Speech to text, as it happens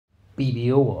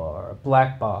BBOR,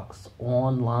 Black Box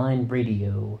Online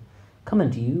Radio,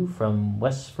 coming to you from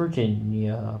West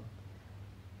Virginia.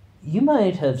 You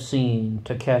might have seen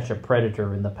To Catch a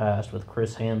Predator in the past with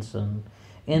Chris Hansen,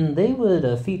 and they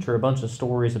would feature a bunch of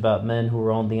stories about men who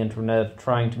were on the internet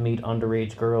trying to meet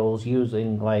underage girls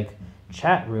using, like,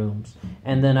 chat rooms,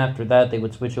 and then after that they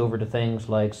would switch over to things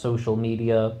like social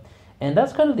media. And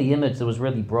that's kind of the image that was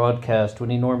really broadcast to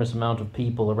an enormous amount of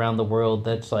people around the world.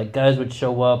 That's like, guys would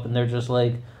show up and they're just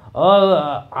like,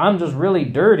 oh, I'm just really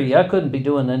dirty. I couldn't be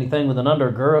doing anything with an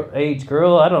underage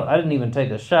girl. I didn't even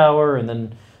take a shower. And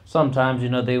then sometimes,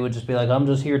 they would just be like, I'm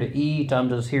just here to eat. I'm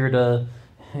just here to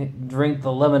drink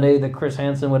the lemonade that Chris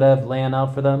Hansen would have laying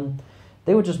out for them.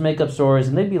 They would just make up stories,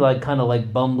 and they'd be like kind of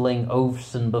like bumbling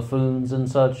oafs and buffoons and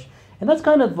such. And that's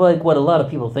kind of like what a lot of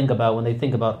people think about when they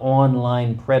think about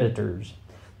online predators.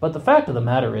 But the fact of the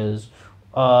matter is,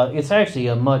 it's actually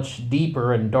a much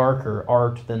deeper and darker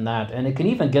art than that. And it can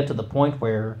even get to the point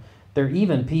where there are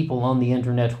even people on the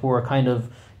internet who are kind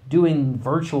of doing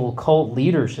virtual cult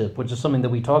leadership, which is something that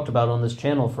we talked about on this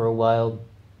channel for a while.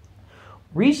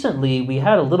 Recently, we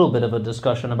had a little bit of a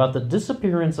discussion about the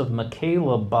disappearance of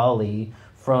Michaela Bali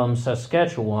from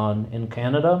Saskatchewan in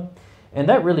Canada. And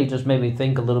that really just made me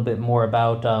think a little bit more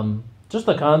about just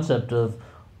the concept of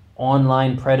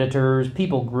online predators,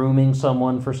 people grooming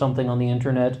someone for something on the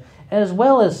internet, as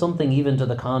well as something even to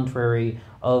the contrary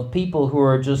of people who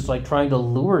are just like trying to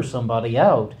lure somebody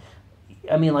out.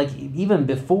 I mean, like even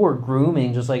before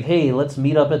grooming, just like, hey, let's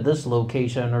meet up at this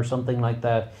location or something like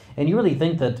that. And you really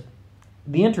think that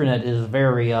the internet is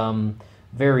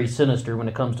very sinister when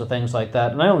it comes to things like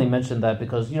that. And I only mentioned that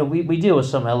because, we deal with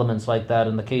some elements like that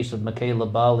in the case of Michaela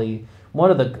Bali.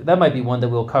 That might be one that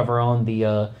we'll cover on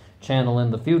the channel in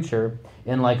the future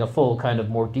in like a full kind of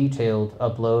more detailed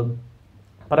upload.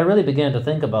 But I really began to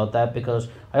think about that because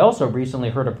I also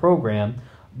recently heard a program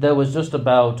that was just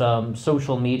about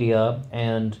social media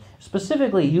and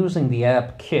specifically using the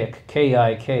app Kik,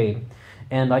 K-I-K.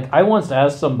 And like I once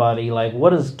asked somebody, like, what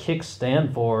does Kik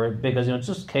stand for? Because, it's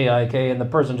just K-I-K, and the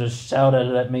person just shouted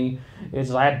it at me.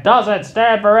 It's like, it doesn't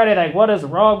stand for anything. What is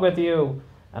wrong with you?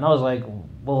 And I was like,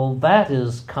 well, that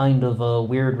is kind of a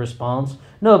weird response.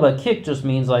 No, but Kik just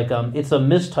means like, it's a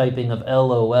mistyping of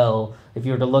LOL. If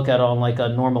you were to look at it on like a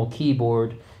normal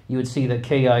keyboard, you would see that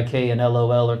K-I-K and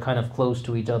LOL are kind of close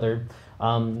to each other.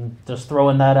 Just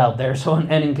throwing that out there, so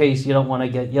in case you don't want to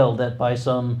get yelled at by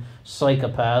some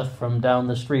psychopath from down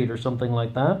the street or something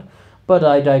like that. But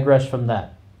I digress from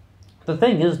that. The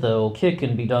thing is, though, Kik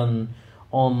can be done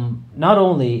not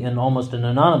only in almost an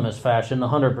anonymous fashion,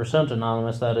 100%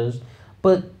 anonymous that is,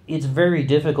 but it's very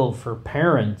difficult for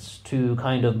parents to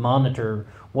kind of monitor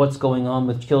what's going on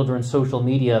with children's social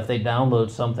media if they download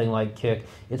something like Kik.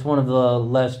 It's one of the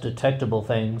less detectable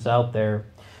things out there.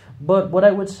 But what I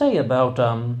would say about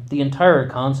the entire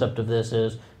concept of this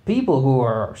is people who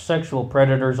are sexual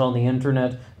predators on the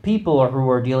internet, people who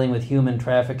are dealing with human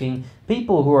trafficking,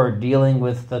 people who are dealing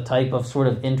with the type of sort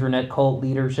of internet cult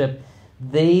leadership,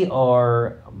 they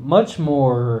are much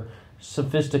more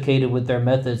sophisticated with their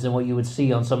methods than what you would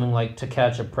see on something like To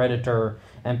Catch a Predator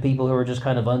and people who are just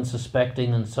kind of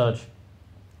unsuspecting and such.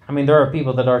 I mean, there are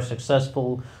people that are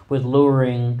successful with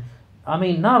luring,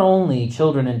 not only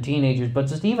children and teenagers, but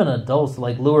just even adults,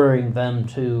 like luring them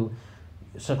to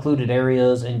secluded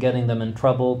areas and getting them in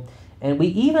trouble. And we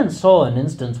even saw an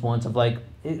instance once of like,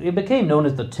 it became known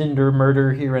as the Tinder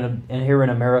murder here in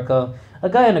America. A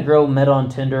guy and a girl met on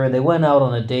Tinder and they went out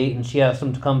on a date, and she asked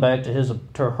him to come back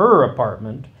to her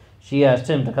apartment. She asked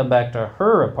him to come back to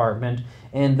her apartment,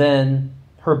 and then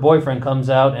her boyfriend comes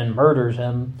out and murders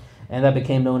him. And that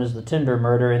became known as the Tinder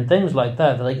murder and things like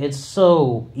that. Like, it's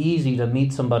so easy to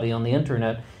meet somebody on the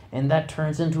internet, and that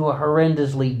turns into a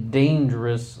horrendously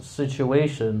dangerous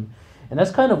situation. And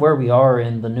that's kind of where we are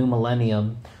in the new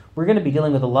millennium. We're going to be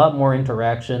dealing with a lot more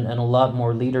interaction and a lot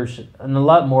more leadership and a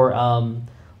lot more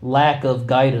lack of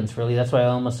guidance, really. That's why I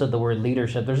almost said the word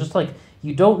leadership. There's just like,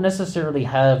 you don't necessarily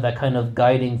have that kind of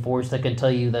guiding force that can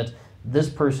tell you that this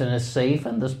person is safe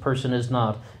and this person is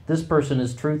not. This person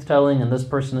is truth-telling and this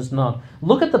person is not.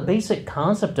 Look at the basic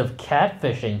concept of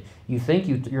catfishing. You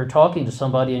think you're talking to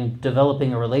somebody and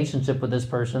developing a relationship with this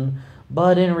person,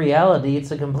 but in reality,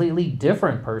 it's a completely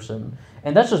different person.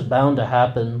 And that's just bound to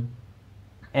happen.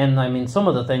 And some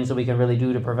of the things that we can really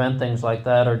do to prevent things like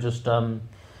that are just,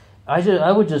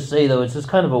 I would just say, though, it's just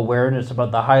kind of awareness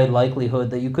about the high likelihood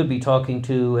that you could be talking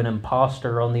to an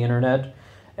imposter on the internet,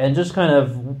 and just kind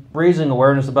of raising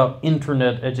awareness about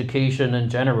internet education in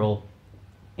general,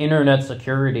 internet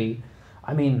security.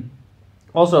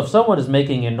 Also, if someone is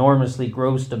making enormously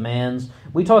gross demands,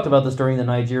 we talked about this during the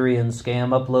Nigerian scam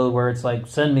upload, where it's like,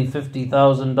 send me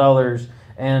 $50,000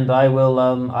 and I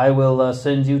will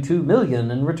send you $2 million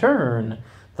in return,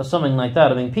 for something like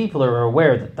that. I mean, people are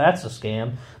aware that that's a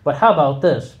scam. But how about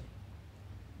this?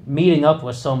 Meeting up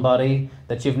with somebody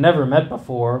that you've never met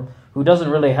before, who doesn't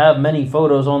really have many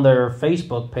photos on their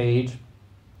Facebook page,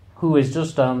 who is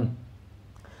just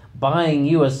buying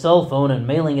you a cell phone and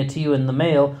mailing it to you in the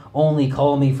mail, only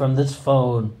call me from this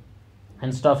phone,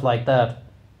 and stuff like that.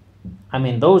 I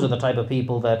mean, those are the type of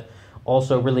people that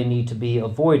also really need to be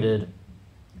avoided.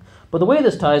 But the way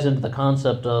this ties into the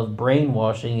concept of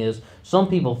brainwashing is, some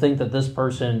people think that this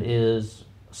person is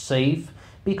safe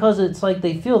because it's like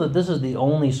they feel that this is the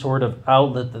only sort of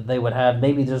outlet that they would have.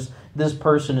 Maybe just this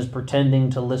person is pretending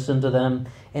to listen to them.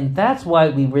 And that's why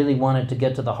we really wanted to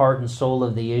get to the heart and soul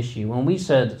of the issue. When we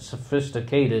said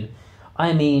sophisticated,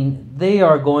 I mean, they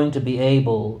are going to be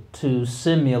able to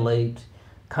simulate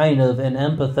kind of an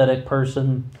empathetic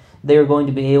person. They are going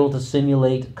to be able to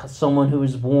simulate someone who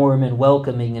is warm and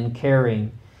welcoming and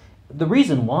caring. The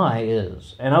reason why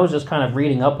is, and I was just kind of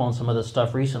reading up on some of this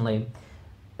stuff recently,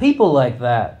 people like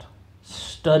that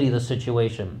study the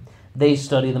situation. They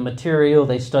study the material,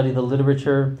 they study the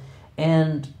literature,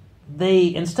 and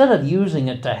they, instead of using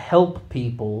it to help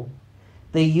people,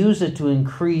 they use it to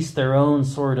increase their own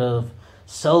sort of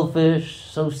selfish,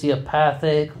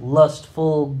 sociopathic,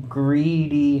 lustful,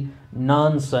 greedy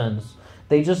nonsense.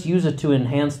 They just use it to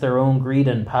enhance their own greed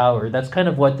and power. That's kind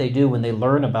of what they do when they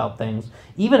learn about things.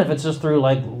 Even if it's just through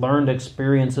like learned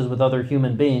experiences with other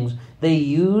human beings, they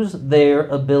use their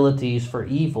abilities for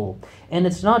evil. And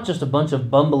it's not just a bunch of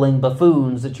bumbling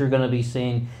buffoons that you're going to be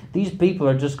seeing. These people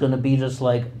are just going to be just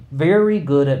like very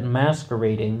good at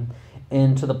masquerading,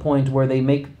 and to the point where they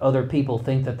make other people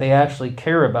think that they actually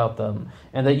care about them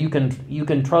and that you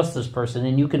can trust this person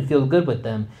and you can feel good with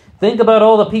them. Think about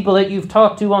all the people that you've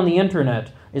talked to on the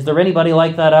internet. Is there anybody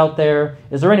like that out there?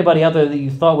 Is there anybody out there that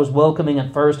you thought was welcoming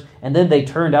at first and then they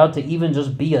turned out to even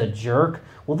just be a jerk?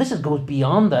 Well, this goes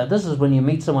beyond that. This is when you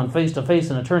meet someone face to face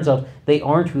and it turns out they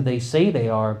aren't who they say they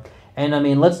are. And I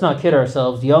mean, let's not kid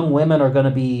ourselves. Young women are going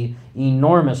to be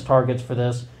enormous targets for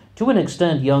this. To an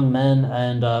extent, young men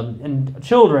and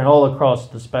children all across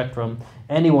the spectrum,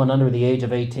 anyone under the age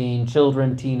of 18,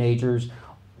 children, teenagers,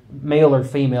 male or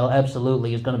female,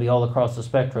 absolutely is going to be all across the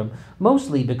spectrum.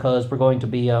 Mostly because we're going to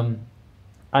be, if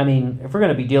we're going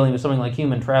to be dealing with something like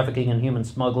human trafficking and human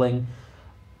smuggling,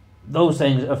 those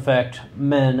things affect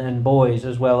men and boys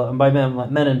as well. And by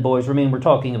men and boys, we're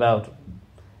talking about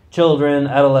children,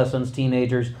 adolescents,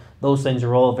 teenagers. Those things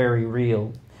are all very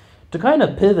real. To kind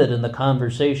of pivot in the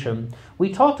conversation,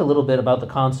 we talked a little bit about the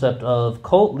concept of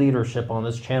cult leadership on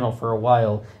this channel for a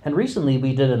while, and recently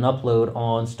we did an upload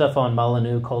on Stefan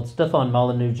Molyneux called Stefan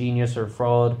Molyneux Genius or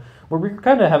Fraud, where we were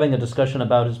kind of having a discussion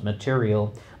about his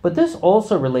material. But this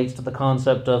also relates to the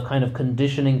concept of kind of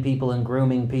conditioning people and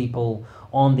grooming people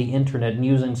on the internet and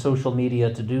using social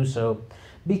media to do so.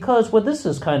 Because what this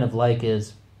is kind of like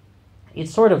is,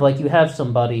 it's sort of like you have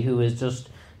somebody who is just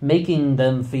making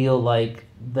them feel like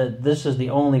that this is the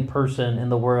only person in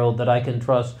the world that I can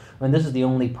trust, and this is the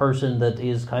only person that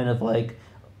is kind of like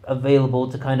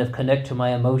available to kind of connect to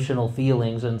my emotional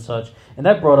feelings and such. And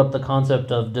that brought up the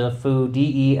concept of defoo,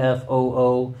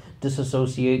 D-E-F-O-O,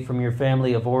 disassociate from your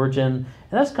family of origin.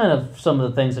 And that's kind of some of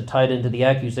the things that tied into the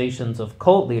accusations of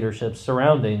cult leadership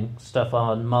surrounding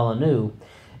Stefan Molyneux.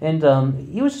 And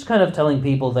he was just kind of telling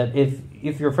people that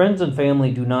if your friends and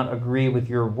family do not agree with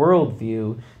your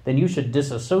worldview, then you should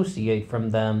disassociate from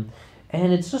them.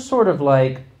 And it's just sort of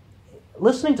like,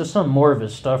 listening to some more of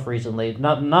his stuff recently,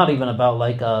 not even about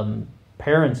like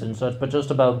parents and such, but just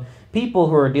about people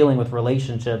who are dealing with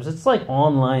relationships. It's like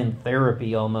online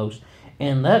therapy almost.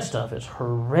 And that stuff is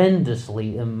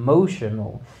horrendously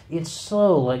emotional. It's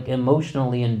so like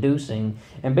emotionally inducing.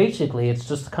 And basically it's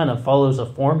just kind of follows a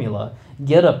formula.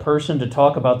 Get a person to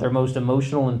talk about their most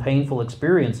emotional and painful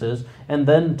experiences and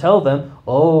then tell them,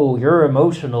 oh, you're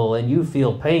emotional and you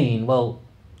feel pain. Well,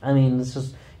 I mean, it's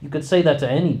just, you could say that to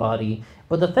anybody.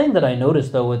 But the thing that I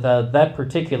noticed, though, with that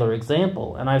particular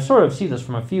example, and I sort of see this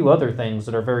from a few other things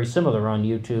that are very similar on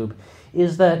YouTube,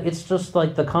 is that it's just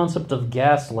like the concept of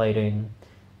gaslighting.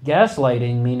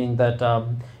 Gaslighting meaning that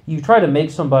you try to make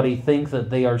somebody think that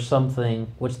they are something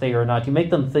which they are not. You make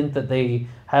them think that they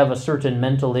have a certain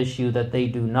mental issue that they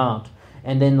do not.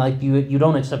 And then like you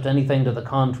don't accept anything to the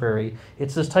contrary.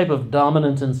 It's this type of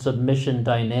dominance and submission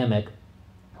dynamic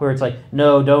where it's like,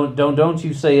 no, don't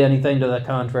you say anything to the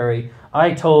contrary.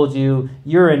 I told you,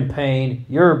 you're in pain,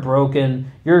 you're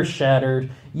broken, you're shattered,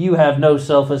 you have no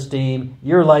self-esteem,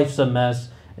 your life's a mess.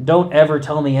 Don't ever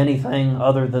tell me anything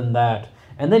other than that.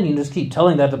 And then you just keep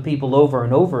telling that to people over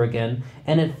and over again,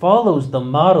 and it follows the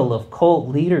model of cult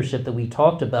leadership that we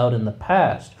talked about in the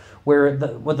past, where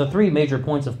the three major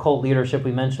points of cult leadership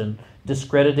we mentioned: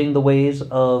 discrediting the ways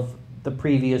of the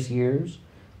previous years,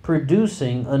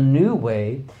 producing a new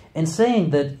way, and saying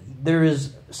that there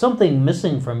is something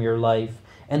missing from your life,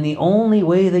 and the only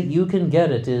way that you can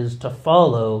get it is to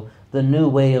follow the new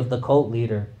way of the cult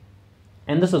leader.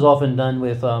 And this is often done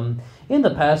with, in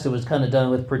the past it was kind of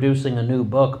done with producing a new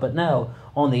book, but now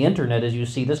on the internet, as you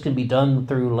see, this can be done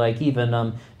through like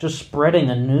even just spreading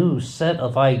a new set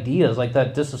of ideas, like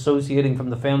that disassociating from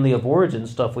the family of origin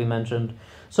stuff we mentioned.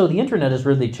 So the internet is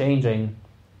really changing,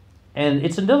 and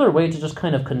it's another way to just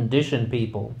kind of condition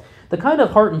people. The kind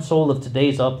of heart and soul of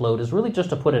today's upload is really just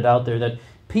to put it out there that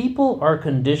people are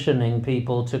conditioning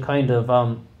people to kind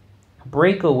of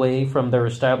break away from their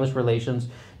established relations,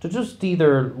 to just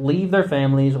either leave their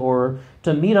families or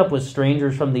to meet up with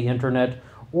strangers from the internet,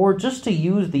 or just to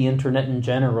use the internet in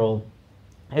general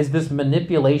as this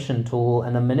manipulation tool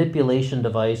and a manipulation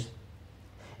device.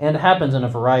 And it happens in a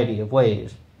variety of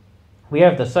ways. We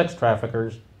have the sex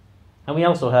traffickers, and we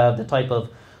also have the type of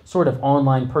sort of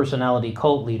online personality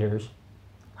cult leaders.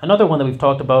 Another one that we've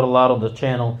talked about a lot on the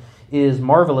channel is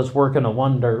Marvelous Work and a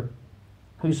Wonder,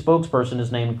 whose spokesperson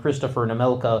is named Christopher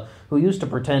Nemelka, who used to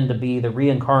pretend to be the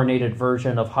reincarnated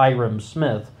version of Hiram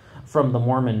Smith from the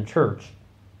Mormon Church.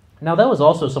 Now, that was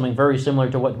also something very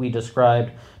similar to what we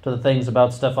described to the things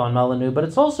about Stefan Molyneux, but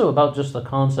it's also about just the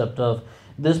concept of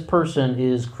this person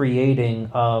is creating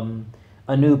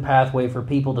a new pathway for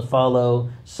people to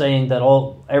follow, saying that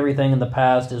everything in the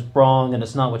past is wrong and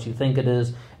it's not what you think it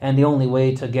is, and the only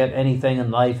way to get anything in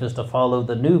life is to follow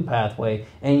the new pathway,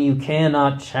 and you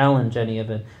cannot challenge any of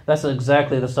it. That's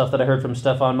exactly the stuff that I heard from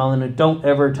Stefan Molyneux. Don't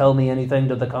ever tell me anything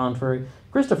to the contrary.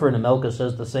 Christopher Nemelka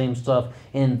says the same stuff,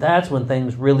 and that's when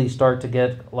things really start to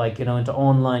get into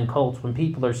online cults, when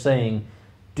people are saying,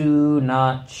 do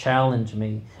not challenge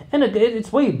me. And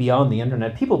it's way beyond the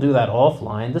internet. People do that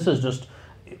offline. This is just,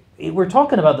 we're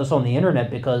talking about this on the internet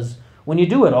because when you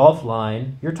do it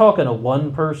offline, you're talking to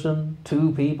one person,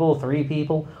 two people, three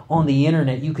people. On the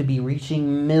internet, you could be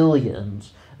reaching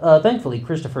millions. Thankfully,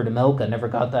 Christopher Nemelka never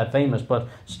got that famous, but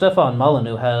Stefan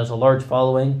Molyneux has a large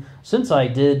following. Since I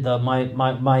did my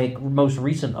most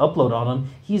recent upload on him,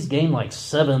 he's gained like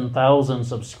 7,000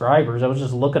 subscribers. I was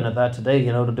just looking at that today,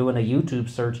 doing a YouTube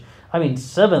search.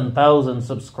 7,000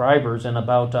 subscribers in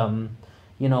about,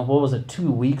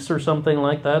 2 weeks or something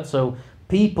like that. So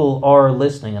people are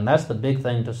listening, and that's the big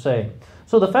thing to say.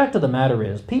 So the fact of the matter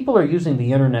is, people are using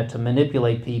the internet to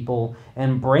manipulate people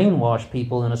and brainwash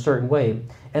people in a certain way.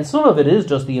 And some of it is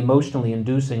just the emotionally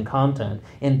inducing content.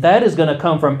 And that is going to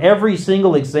come from every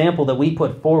single example that we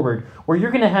put forward, where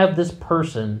you're going to have this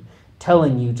person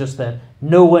telling you just that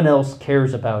no one else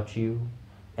cares about you.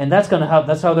 And that's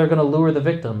how they're going to lure the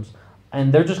victims.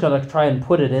 And they're just going to try and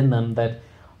put it in them that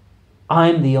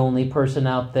I'm the only person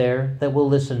out there that will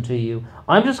listen to you.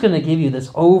 I'm just going to give you this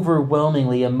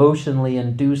overwhelmingly emotionally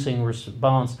inducing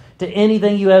response to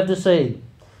anything you have to say.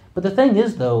 But the thing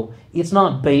is, though, it's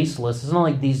not baseless. It's not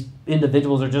like these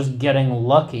individuals are just getting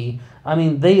lucky.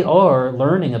 They are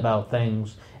learning about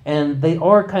things, and they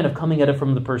are kind of coming at it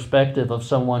from the perspective of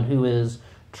someone who is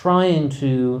trying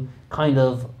to kind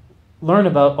of learn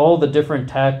about all the different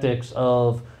tactics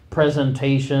of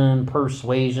presentation,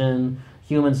 persuasion,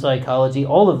 human psychology,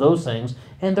 all of those things,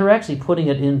 and they're actually putting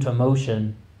it into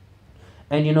motion.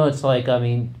 And it's like,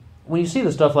 when you see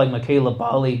the stuff like Michaela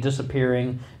Bali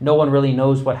disappearing, no one really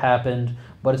knows what happened,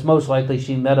 but it's most likely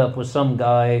she met up with some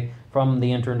guy from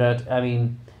the internet.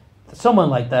 Someone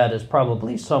like that is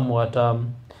probably somewhat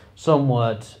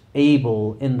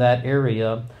able in that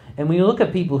area. And when you look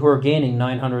at people who are gaining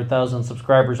 900,000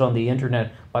 subscribers on the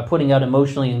internet by putting out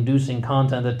emotionally inducing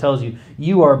content that tells you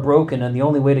you are broken and the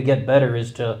only way to get better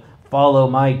is to follow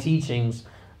my teachings,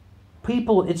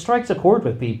 it strikes a chord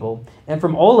with people. And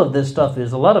from all of this stuff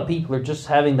is a lot of people are just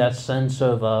having that sense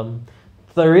of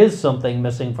there is something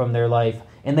missing from their life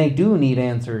and they do need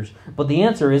answers. But the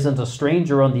answer isn't a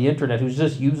stranger on the internet who's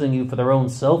just using you for their own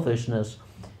selfishness.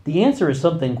 The answer is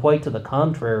something quite to the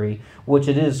contrary, which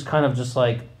it is kind of just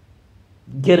like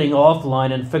getting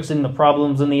offline and fixing the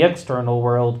problems in the external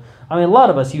world. A lot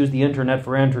of us use the internet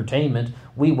for entertainment.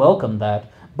 We welcome that.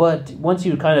 But once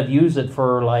you kind of use it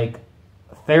for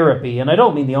therapy, and I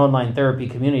don't mean the online therapy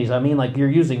communities, I mean you're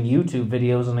using YouTube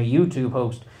videos and a YouTube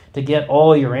host to get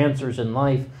all your answers in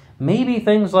life, maybe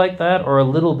things like that are a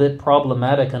little bit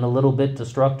problematic and a little bit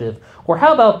destructive. Or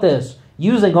how about this?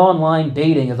 Using online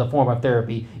dating as a form of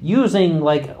therapy, using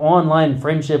online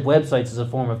friendship websites as a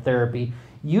form of therapy,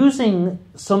 using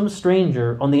some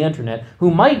stranger on the internet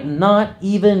who might not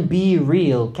even be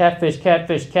real, catfish,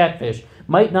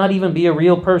 might not even be a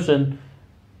real person,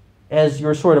 as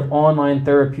your sort of online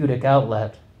therapeutic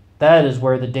outlet. That is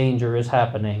where the danger is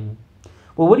happening.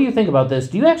 Well, what do you think about this?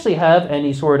 Do you actually have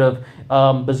any sort of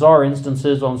bizarre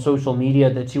instances on social media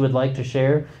that you would like to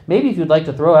share? Maybe if you'd like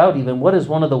to throw out even what is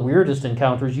one of the weirdest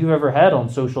encounters you've ever had on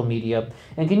social media?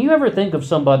 And can you ever think of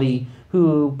somebody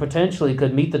who potentially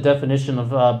could meet the definition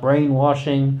of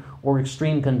brainwashing or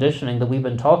extreme conditioning that we've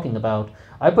been talking about?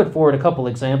 I put forward a couple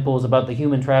examples about the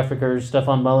human traffickers,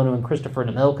 Stefan Molyneux and Christopher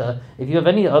Nemelka. If you have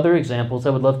any other examples,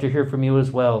 I would love to hear from you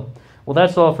as well. Well,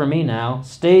 that's all for me now.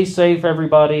 Stay safe,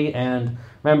 everybody, and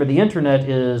remember, the internet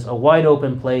is a wide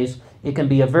open place. It can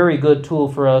be a very good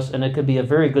tool for us, and it could be a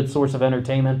very good source of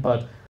entertainment, but